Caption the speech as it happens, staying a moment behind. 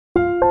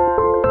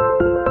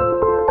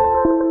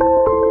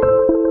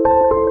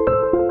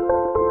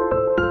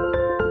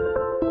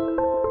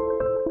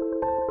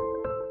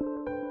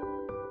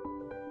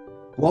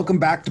Welcome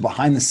back to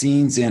Behind the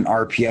Scenes in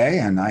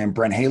RPA, and I am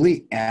Brent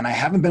Haley, and I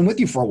haven't been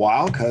with you for a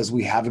while because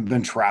we haven't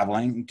been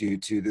traveling due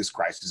to this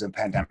crisis and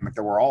pandemic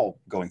that we're all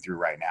going through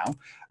right now.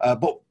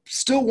 But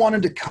still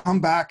wanted to come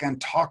back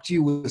and talk to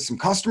you with some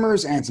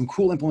customers and some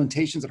cool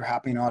implementations that are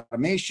happening in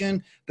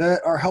automation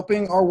that are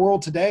helping our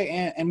world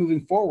today and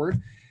moving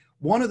forward.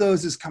 One of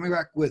those is coming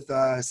back with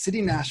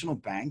City National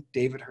Bank,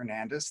 David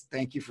Hernandez.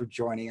 Thank you for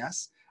joining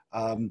us.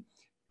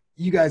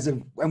 You guys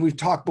have, and we've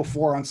talked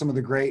before on some of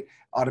the great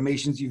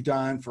automations you've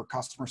done for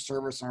customer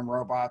service and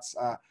robots.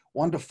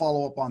 Wanted to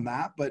follow up on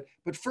that, but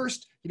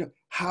first,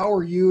 how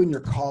are you and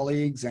your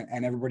colleagues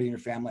and everybody in your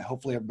family?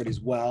 Hopefully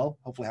everybody's well.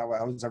 Hopefully,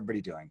 how's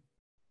everybody doing?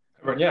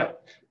 Yeah,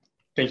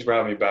 thank you for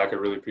having me back. I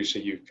really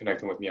appreciate you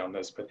connecting with me on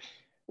this, but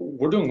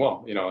we're doing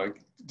well.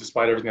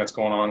 Despite everything that's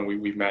going on,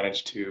 we've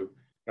managed to,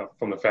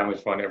 from the family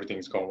front,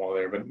 everything's going well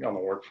there, but on the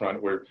work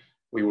front,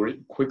 we were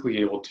quickly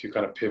able to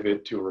kind of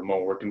pivot to a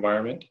remote work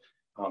environment.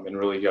 And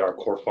really get our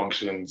core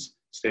functions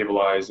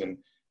stabilized. And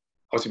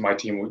obviously my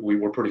team, we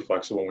were pretty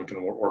flexible and we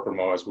can work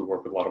remote as we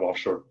work with a lot of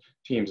offshore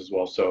teams as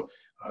well. So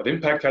the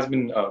impact has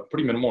been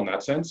pretty minimal in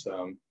that sense.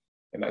 And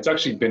that's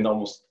actually been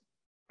almost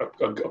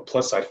a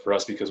plus side for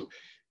us because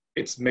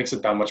it makes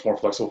it that much more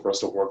flexible for us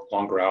to work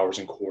longer hours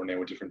and coordinate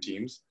with different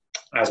teams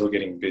as we're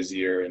getting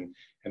busier and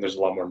there's a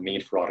lot more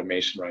need for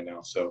automation right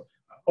now. So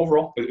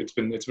overall, it's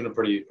been a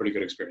pretty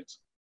good experience.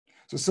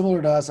 So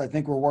similar to us, I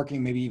think we're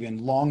working maybe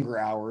even longer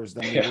hours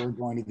than we were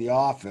going to the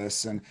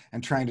office and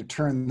trying to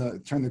turn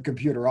the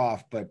computer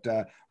off. But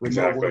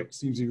remote work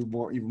seems even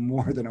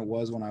more than it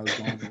was when I was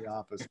going to the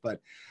office. But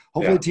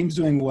hopefully the team's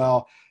doing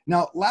well.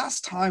 Now,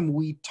 last time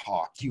we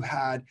talked, you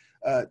had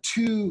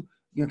two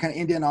kind of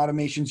end-to-end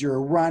automations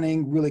you're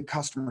running, really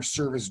customer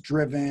service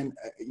driven,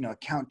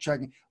 account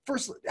checking.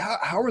 First,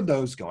 how are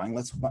those going?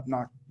 Let's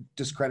not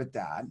discredit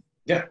that.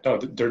 Yeah, no,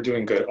 they're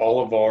doing good.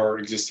 All of our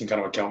existing kind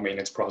of account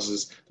maintenance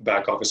processes, the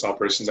back office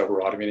operations that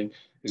we're automating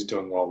is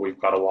doing well. We've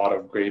got a lot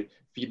of great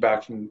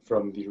feedback from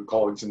the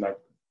colleagues in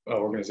that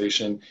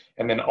organization,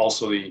 and then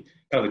also the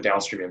kind of the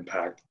downstream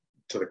impact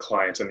to the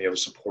clients and the other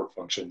support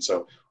functions.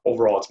 So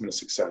overall, it's been a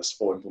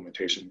successful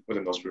implementation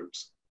within those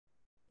groups.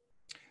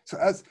 So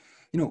as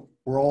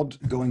we're all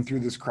going through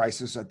this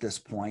crisis at this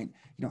point.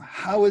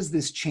 How has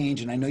this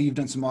changed? And I know you've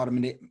done some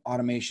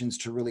automations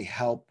to really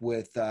help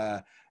with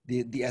the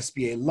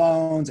SBA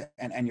loans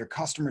and your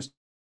customers.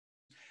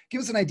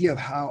 Give us an idea of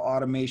how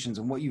automations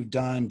and what you've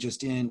done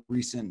just in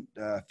recent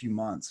few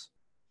months.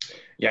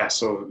 Yeah,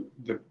 so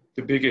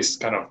the biggest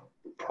kind of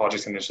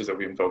projects and initiatives that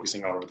we've been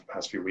focusing on over the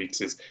past few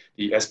weeks is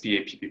the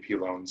SBA PPP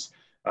loans.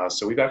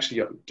 So we've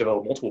actually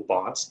developed multiple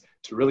bots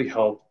to really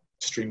help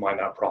streamline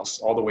that process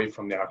all the way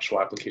from the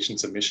actual application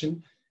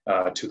submission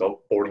to the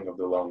boarding of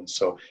the loan.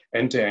 So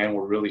end to end,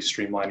 we're really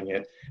streamlining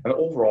it. And the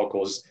overall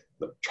goal is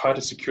try to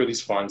secure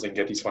these funds and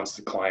get these funds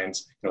to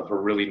clients, who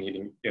are really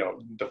needing,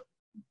 the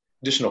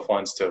additional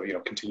funds to,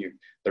 continue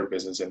their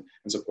business and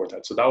support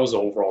that. So that was the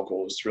overall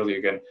goal, is to really,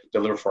 again,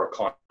 deliver for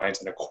our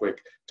clients in a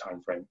quick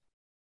time frame.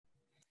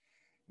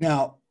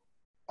 Now,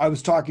 I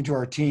was talking to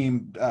our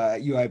team at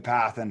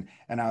UiPath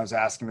and I was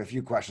asking them a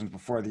few questions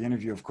before the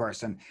interview, of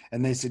course, and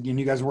they said,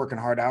 you guys are working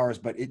hard hours,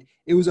 but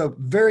it was a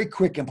very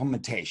quick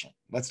implementation.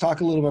 Let's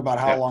talk a little bit about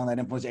how long that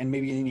implementation and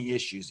maybe any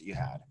issues that you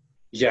had.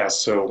 Yeah,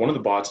 so one of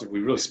the bots,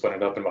 we really spun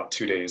it up in about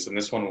 2 days. And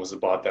this one was a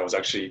bot that was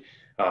actually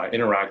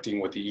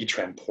interacting with the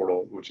eTrend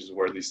portal, which is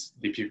where the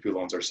PPP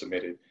loans are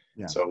submitted.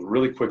 Yeah. So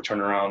really quick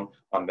turnaround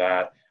on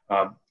that.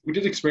 We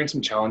did experience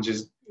some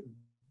challenges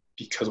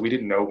because we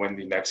didn't know when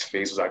the next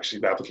phase was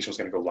actually, the application was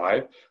going to go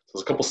live. So it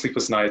was a couple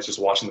sleepless nights just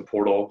watching the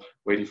portal,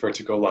 waiting for it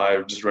to go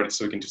live, just ready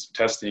so we can do some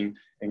testing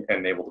and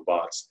enable the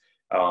bots.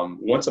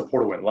 Once the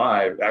portal went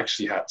live, it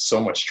actually had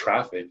so much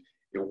traffic,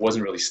 it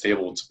wasn't really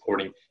stable in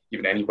supporting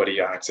even anybody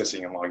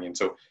accessing and logging in.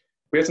 So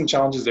we had some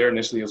challenges there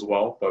initially as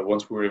well, but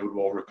once we were able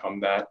to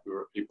overcome that, we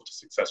were able to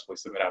successfully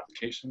submit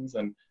applications.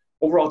 And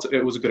overall,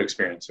 it was a good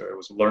experience. So it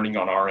was learning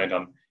on our end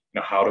on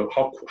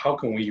how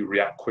can we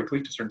react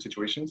quickly to certain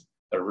situations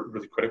that are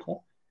really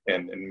critical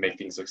and make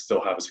things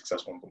still have a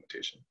successful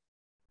implementation.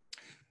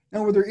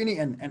 Now, were there any,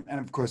 and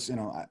of course,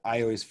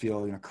 I always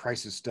feel,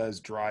 crisis does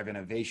drive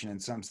innovation in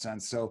some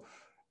sense. So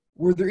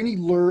were there any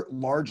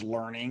large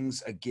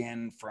learnings,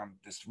 again, from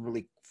this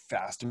really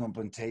fast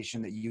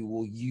implementation that you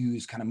will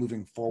use kind of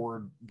moving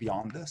forward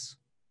beyond this?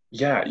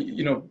 Yeah,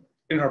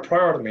 in our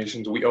prior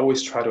automations, we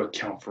always try to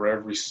account for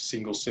every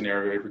single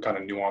scenario, every kind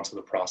of nuance of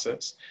the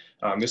process.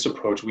 This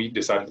approach, we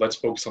decided, let's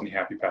focus on the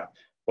happy path.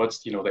 What's,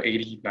 the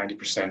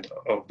 80-90%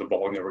 of the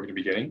volume that we're going to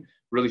be getting,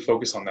 really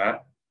focus on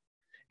that.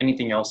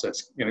 Anything else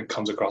that's,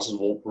 comes across as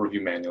we'll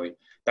review manually.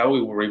 That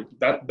way,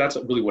 that's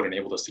really what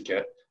enabled us to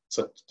get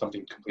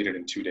something completed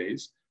in 2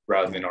 days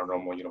rather than our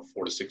normal,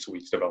 4 to 6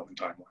 weeks development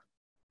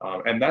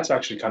timeline. And that's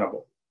actually kind of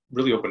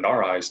really opened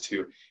our eyes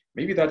to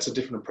maybe that's a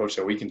different approach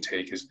that we can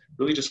take, is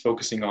really just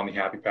focusing on the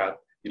happy path,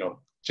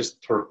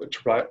 just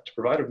to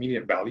provide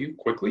immediate value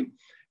quickly,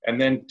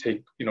 and then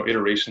take,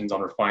 iterations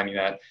on refining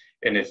that.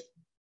 And if,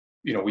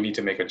 we need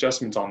to make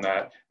adjustments on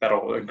that,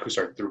 that'll increase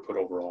our throughput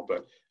overall.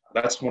 But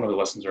That's one of the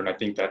lessons learned. I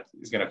think that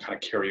is going to kind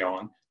of carry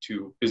on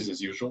to business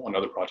as usual and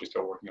other projects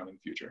that we're working on in the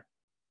future.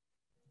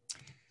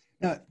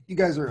 Now, you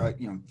guys are a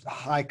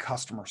high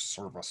customer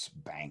service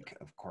bank,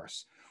 of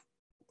course.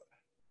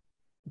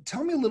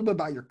 Tell me a little bit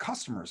about your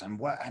customers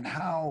and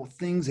how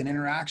things and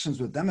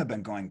interactions with them have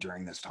been going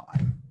during this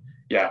time.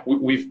 Yeah,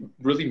 we've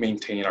really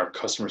maintained our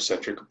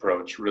customer-centric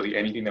approach, really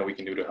anything that we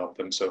can do to help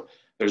them. So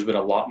there's been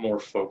a lot more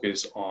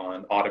focus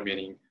on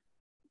automating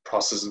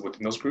processes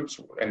within those groups,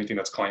 anything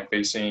that's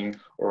client-facing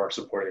or our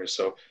support areas.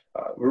 So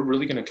we're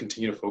really going to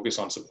continue to focus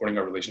on supporting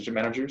our relationship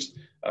managers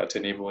to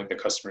enabling the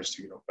customers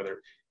to,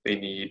 whether they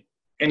need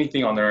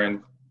anything on their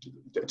end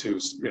to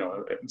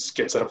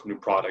get set up for new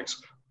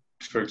products.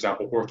 For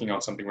example, working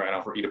on something right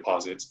now for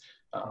e-deposits.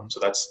 So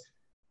that's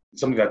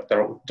something that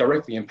will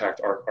directly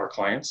impact our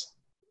clients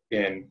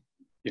in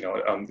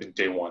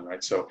day one,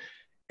 right? So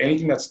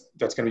anything that's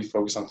going to be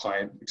focused on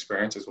client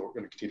experience is what we're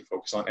going to continue to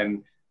focus on.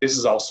 And this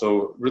has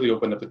also really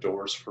opened up the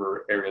doors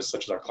for areas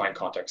such as our client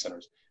contact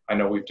centers. I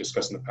know we've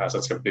discussed in the past,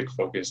 that's a big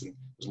focus and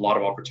there's a lot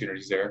of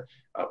opportunities there,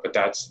 but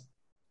that's,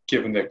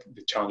 given the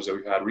challenges that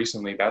we've had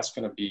recently, that's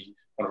going to be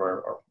one of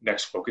our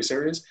next focus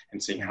areas,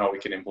 and seeing how we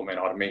can implement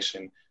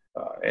automation.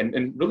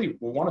 And really,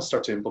 we want to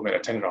start to implement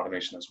attendant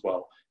automation as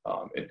well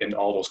in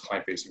all those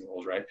client-facing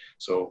roles, right?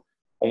 So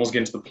almost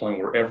getting to the point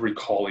where every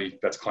colleague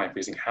that's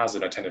client-facing has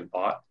an attendant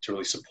bot to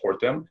really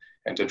support them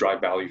and to drive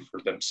value for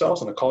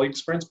themselves and the colleague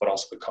experience, but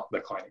also the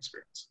client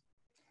experience.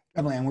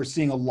 Definitely, and we're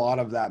seeing a lot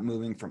of that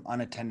moving from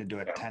unattended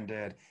to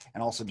attended,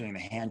 and also doing the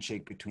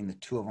handshake between the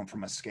two of them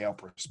from a scale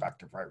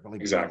perspective, right? Really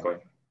exactly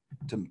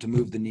to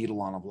move the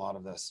needle on a lot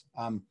of this.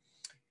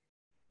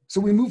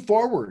 So we move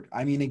forward.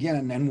 I mean,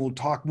 again, and we'll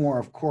talk more,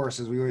 of course,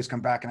 as we always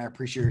come back, and I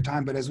appreciate your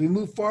time. But as we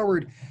move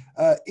forward,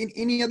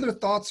 any other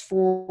thoughts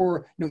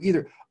for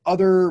either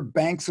other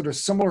banks that are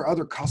similar,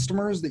 other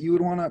customers that you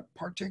would want to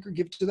partake or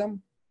give to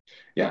them?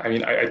 Yeah, I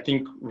mean, I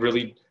think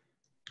really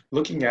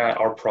looking at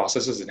our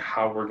processes and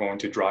how we're going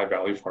to drive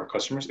value for our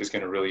customers is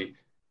going to really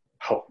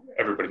help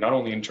everybody, not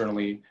only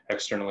internally,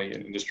 externally,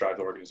 and just drive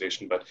the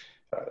organization, but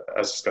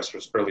as discussed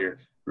earlier,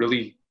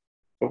 really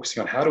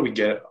focusing on how do we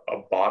get a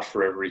bot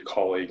for every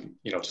colleague,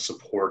 to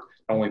support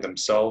not only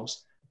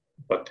themselves,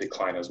 but the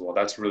client as well.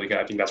 That's really,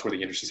 I think that's where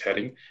the industry is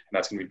heading, and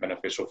that's going to be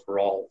beneficial for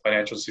all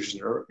financial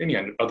institutions or any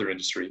other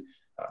industry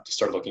to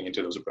start looking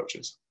into those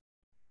approaches.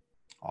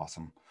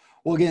 Awesome.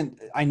 Well, again,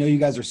 I know you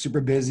guys are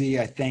super busy.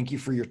 I thank you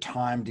for your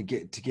time to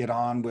get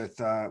on with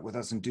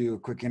us and do a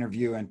quick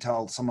interview and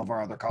tell some of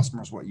our other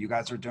customers what you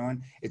guys are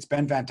doing. It's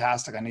been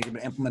fantastic. I know you've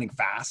been implementing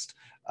fast.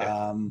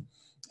 Yeah.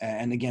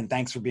 And again,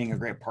 thanks for being a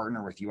great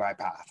partner with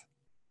UiPath.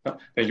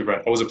 Thank you,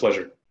 Brent. Always a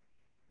pleasure.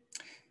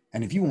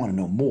 And if you want to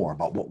know more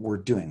about what we're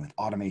doing with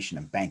automation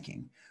and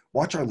banking,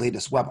 watch our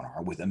latest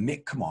webinar with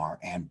Amit Kumar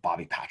and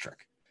Bobby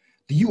Patrick.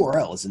 The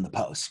URL is in the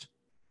post.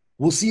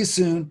 We'll see you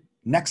soon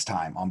next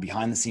time on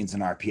Behind the Scenes in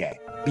RPA.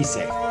 Be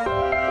safe.